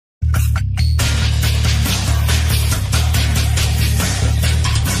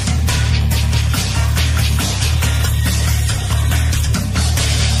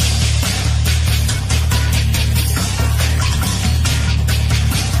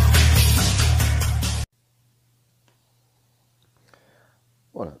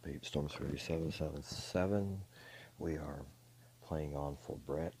Alright, Storms Fury 777. We are playing on for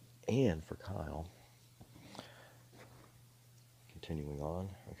Brett and for Kyle. Continuing on.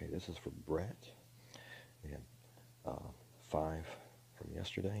 Okay, this is for Brett. We had 5 from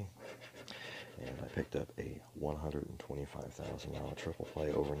yesterday. And I picked up a $125,000 triple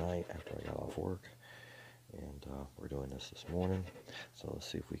play overnight after I got off work. And we're doing this morning. So let's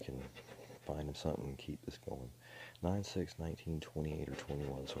see if we can find him something and keep this going. 9, 6, 19, 28, or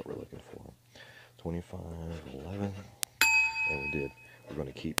 21 is what we're looking for. 25, 11, and we did. We're going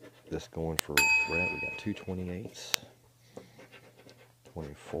to keep this going for Brett. We got 2 28s,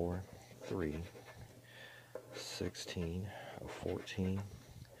 24, 3, 16, a 14,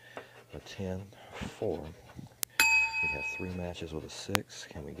 a 10, 4. We have 3 matches with a 6.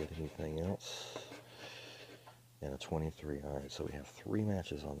 Can we get anything else? And a 23. Alright, so we have 3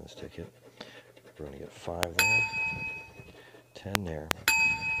 matches on this ticket. We're going to get 5 there, 10 there,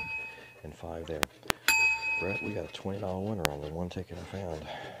 and 5 there. Brett, we got a $20 winner on the one ticket I found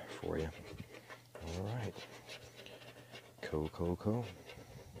for you. Alright. Co.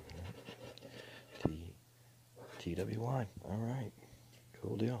 TWY. Alright.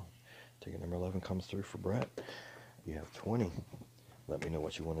 Cool deal. Ticket number 11 comes through for Brett. You have 20. Let me know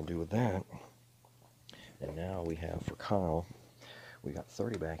what you want to do with that. And now we have for Kyle. We got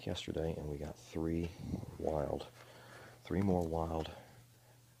 30 back yesterday, and we got 3 more Wild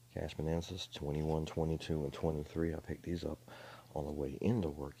Cash Bonanzas, 21, 22, and 23. I picked these up on the way into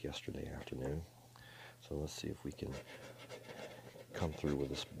work yesterday afternoon. So let's see if we can come through with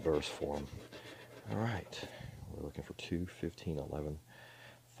this burst for them. All right, we're looking for 2, 15, 11,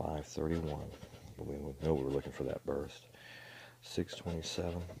 5, 31. We know we were looking for that burst. 6,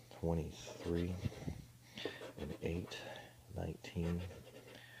 27, 23, and 8, 19,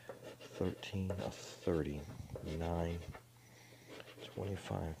 13, a 30, 9,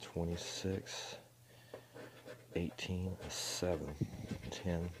 25, 26, 18, a 7,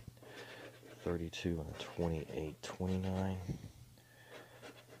 10, 32, and a 28, 29,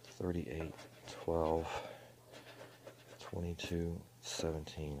 38, 12, 22,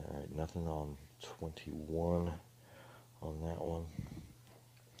 17. All right, nothing on 21 on that one.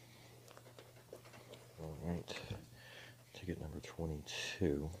 All right, ticket number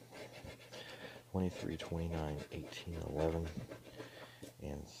 22, 23, 29, 18, 11,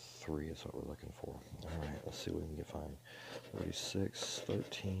 and 3 is what we're looking for. All right, let's see what we can find. 36,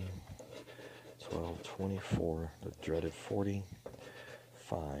 13, 12, 24, the dreaded 40,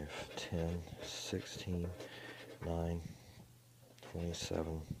 5, 10, 16, 9,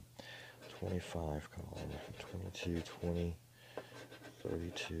 27, 25, come on, 22, 20,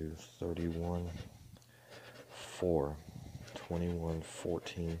 32, 31, 4, 21,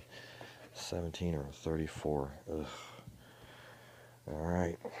 14, 17, or 34. Ugh.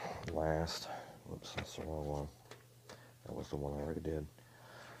 Alright, last. Whoops, that's the wrong one. That was the one I already did.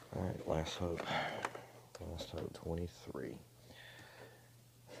 Alright, last hope. Last hope, 23.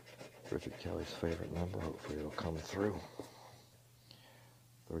 Richard Kelly's favorite number. Hopefully it'll come through.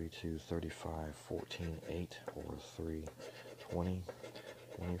 32, 35, 14, 8, or 3, 20,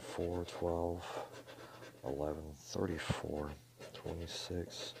 24, 12, 11, 34,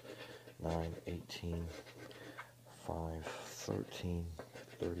 26, 9, 18, 5, 13,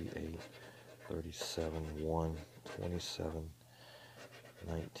 38, 37, 1, 27,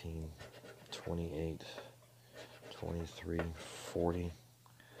 19, 28, 23, 40,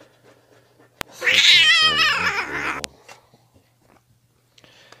 6, and 30.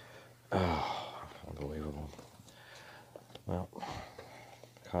 Unbelievable. Well,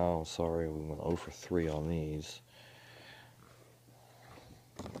 Kyle, I'm sorry, we went 0 for 3 on these.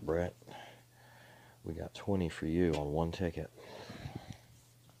 Brett, we got 20 for you on one ticket.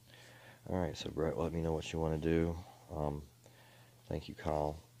 Alright, so Brett, let me know what you want to do. Thank you,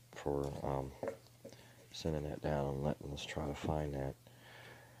 Kyle, for sending that down and letting us try to find that.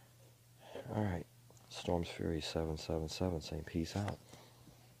 Alright, Storms Fury 777 saying peace out.